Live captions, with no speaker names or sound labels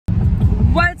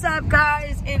up,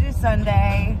 guys? It is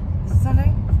Sunday. Is it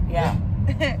Sunday? Yeah.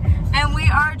 And we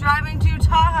are driving to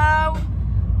Tahoe.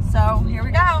 So here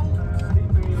we go. Now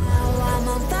I'm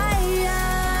on fire.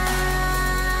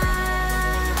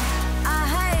 I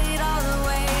hate all the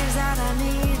ways that I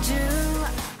need you.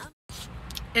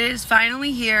 It is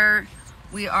finally here.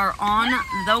 We are on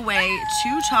the way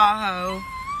to Tahoe.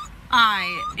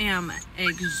 I am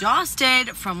exhausted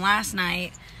from last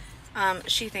night.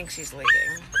 She thinks he's leaving.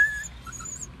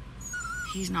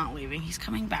 He's not leaving. He's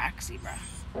coming back, Zebra.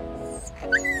 She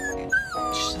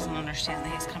doesn't understand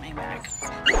that he's coming back.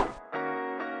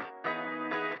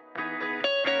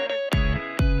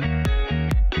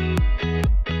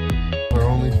 We're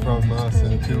only from us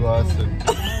and to us, and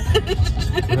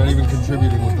we're not even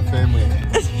contributing with the family.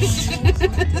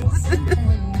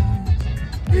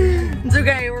 It's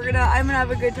okay. I'm gonna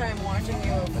have a good time watching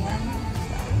you open them.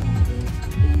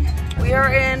 We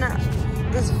are in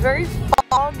this very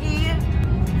foggy.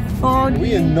 Are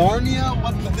we in Narnia?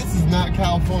 This is not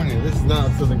California. This is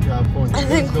not Southern California. I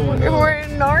think we're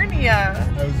in Narnia.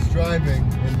 I was driving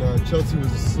and Chelsea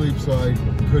was asleep, so I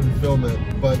couldn't film it.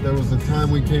 But there was a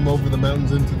time we came over the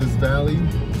mountains into this valley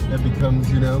that becomes,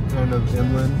 you know, kind of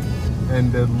inland.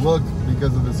 And it looked,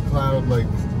 because of this cloud, like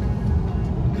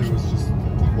it was just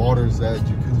the water's edge.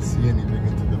 You couldn't see anything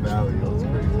into the valley. It was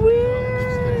crazy.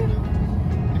 Weird.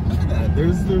 Look at that.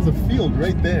 There's a field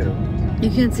right there. You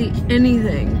can't see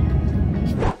anything.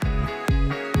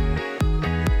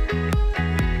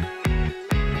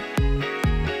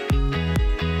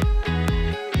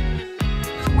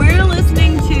 We're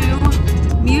listening to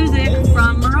music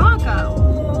from Morocco.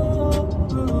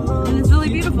 And it's really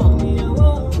beautiful.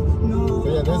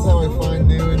 But yeah, that's how I find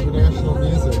new international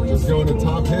music. Just going to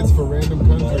top hits for random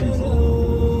countries.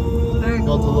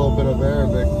 Felt a little bit of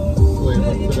Arabic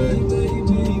flavor today.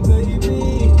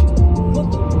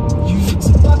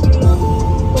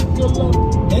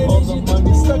 All the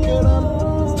money, stuck it up.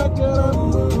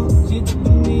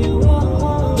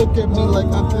 Look at me like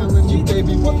I'm telling you,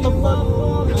 baby, what the fuck?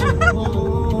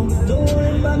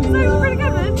 That's pretty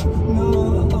good, man.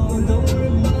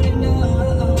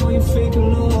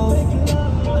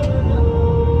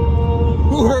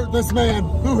 Who hurt this man?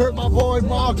 Who hurt my boy,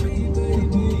 Mark?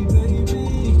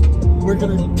 We're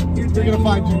gonna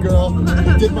find you, girl.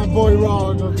 You did my boy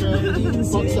wrong, okay?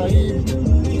 Fuck Saeed.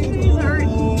 He's hurt.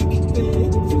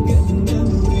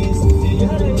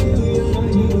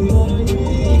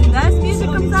 That music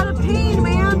comes out of pain,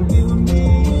 man.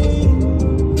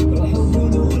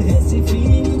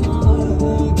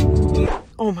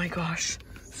 Oh my gosh.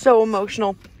 So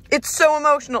emotional. It's so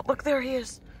emotional. Look, there he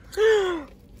is.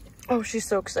 Oh, she's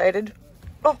so excited.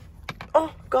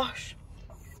 Oh gosh.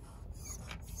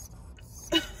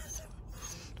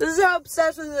 This is how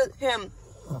obsessed with him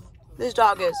this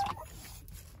dog is.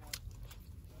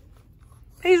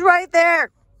 He's right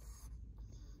there.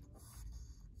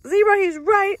 Zebra, he's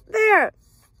right there.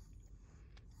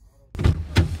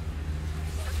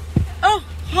 Oh,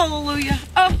 hallelujah.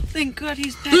 Oh, thank God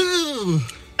he's back.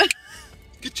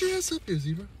 Get your ass up here,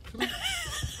 Zebra. Come on.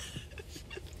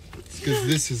 It's because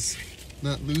this is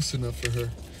not loose enough for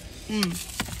her.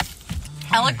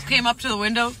 Alex came up to the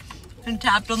window and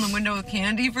tapped on the window with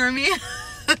candy for me.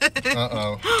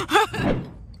 Uh-oh.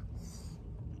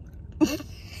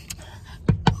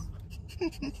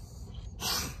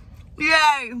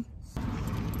 Yay!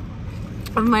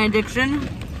 Of my addiction.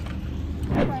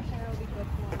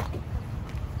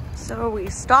 So we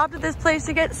stopped at this place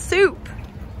to get soup.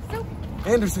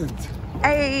 Anderson's.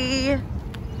 Hey!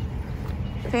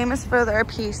 Famous for their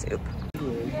pea soup.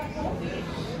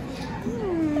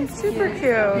 Super cute.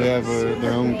 They have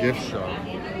their own gift shop.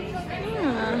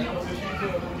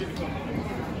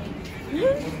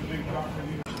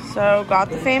 So got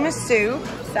the famous soup,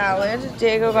 salad.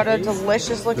 Diego got a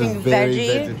delicious looking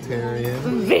veggie.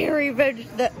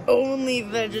 Vegetarian. The only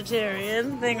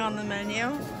vegetarian thing on the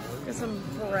menu. Got some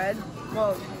bread.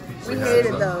 Well, we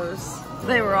hated those.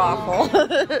 They were awful.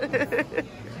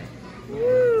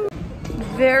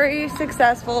 Very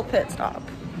successful pit stop.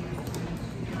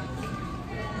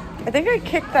 I think I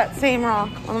kicked that same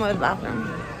rock on the way to the bathroom.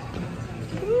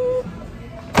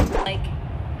 Like,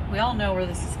 we all know where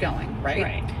this is going,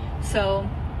 right? So,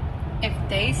 if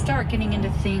they start getting into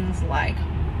things like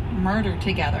murder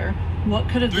together, what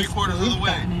could have this group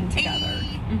gotten in together?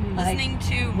 Like, Listening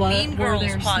to what Mean were Girls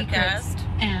their podcast. secrets?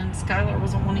 And Skylar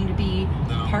wasn't wanting to be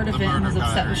part of it and was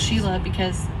upset with Sheila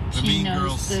because she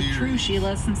knows the true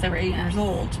Sheila since they were 8 years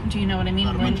old. Do you know what I mean?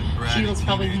 When Sheila's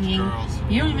probably thinking,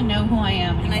 you don't even know who I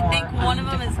am anymore. And I think one of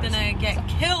them is gonna get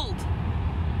killed.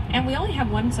 And we only have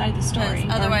one side of the story.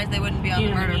 Otherwise, they wouldn't be on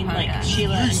the murder podcast. Like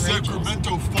Sheila and Rachel's.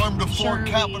 Sacramento farm to fork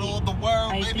capital of the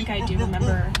world. I think I do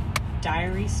remember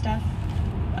diary stuff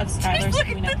of Skylar's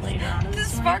coming up later on in the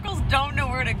story. sparkles don't know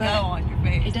where to go on your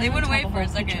face. They wouldn't wait for a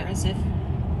second. As if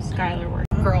Skylar were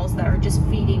girls that are just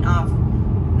feeding off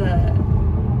the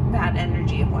bad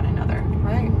energy of one another.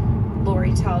 Right.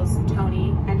 Lori tells Tony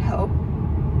and Hope,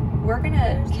 "We're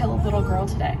gonna kill a little girl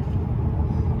today."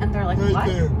 And they're like, Right "What?"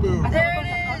 there, boom. I thought There we were going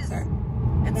to it a is. concert.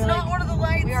 It's They're not like, one of the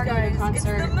lights, "We are going to a guys.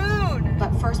 concert. It's the moon. But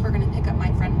first, we're going to pick up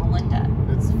my friend Melinda,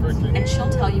 It's freaking. and she'll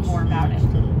tell you more about it."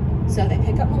 So they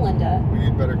pick up Melinda, We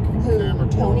need better camera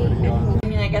Tony quality and on. I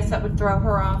mean, I guess that would throw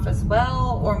her off as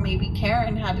well. Or maybe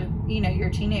Karen had to, you know, you're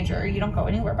a teenager. You don't go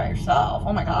anywhere by yourself.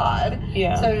 Oh my God.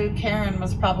 Yeah. So Karen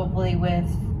was probably with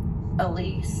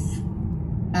Elise.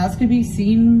 As could be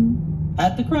seen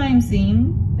at the crime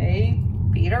scene, they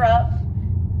beat her up.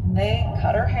 They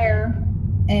cut her hair.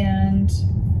 And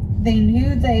they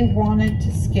knew they wanted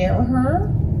to scare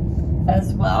her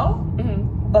as well.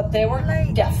 Mm-hmm. But they were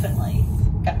definitely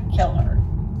gonna kill her.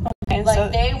 And Like so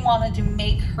they wanted to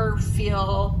make her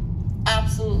feel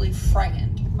absolutely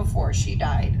frightened before she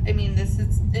died. I mean,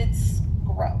 it's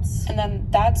gross. And then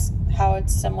that's how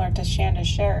it's similar to Shanda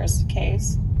Sher's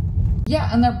case. Yeah,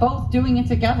 and they're both doing it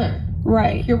together.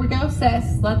 Right. Here we go,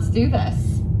 sis. Let's do this.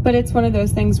 But it's one of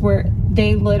those things where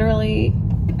they literally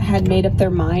had made up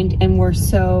their mind and were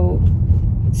so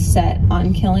set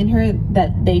on killing her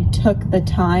that they took the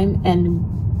time and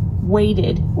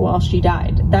waited while she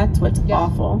died. That's what's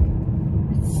awful.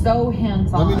 It's so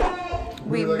hands-on.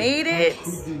 We made it.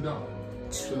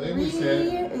 So then we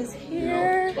said, is you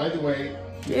know, by the way,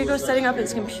 Diego's setting up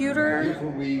his computer. here's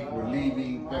where we're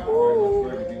leaving. Thank you very much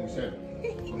for everything we said.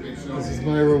 Okay, so this is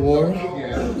my reward.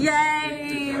 Yeah.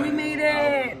 Yay! We made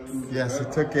it. Yes,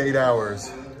 it took 8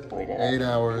 hours. 8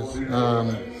 hours.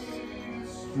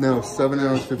 No, 7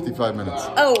 hours, 55 minutes.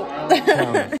 Oh. Outside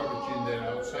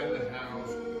of the house.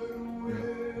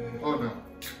 Oh no.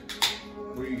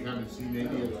 We haven't seen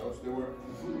any of those. There were.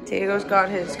 Diego's got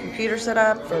his computer set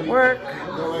up for work.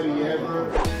 Nobody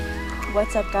ever.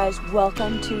 What's up, guys?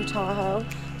 Welcome to Tahoe.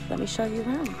 Let me show you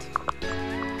around.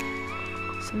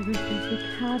 So this is the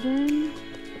cabin.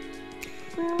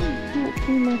 Well, can't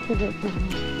see much of it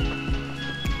now.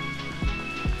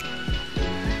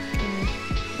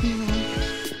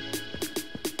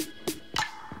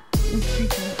 Let's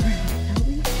see.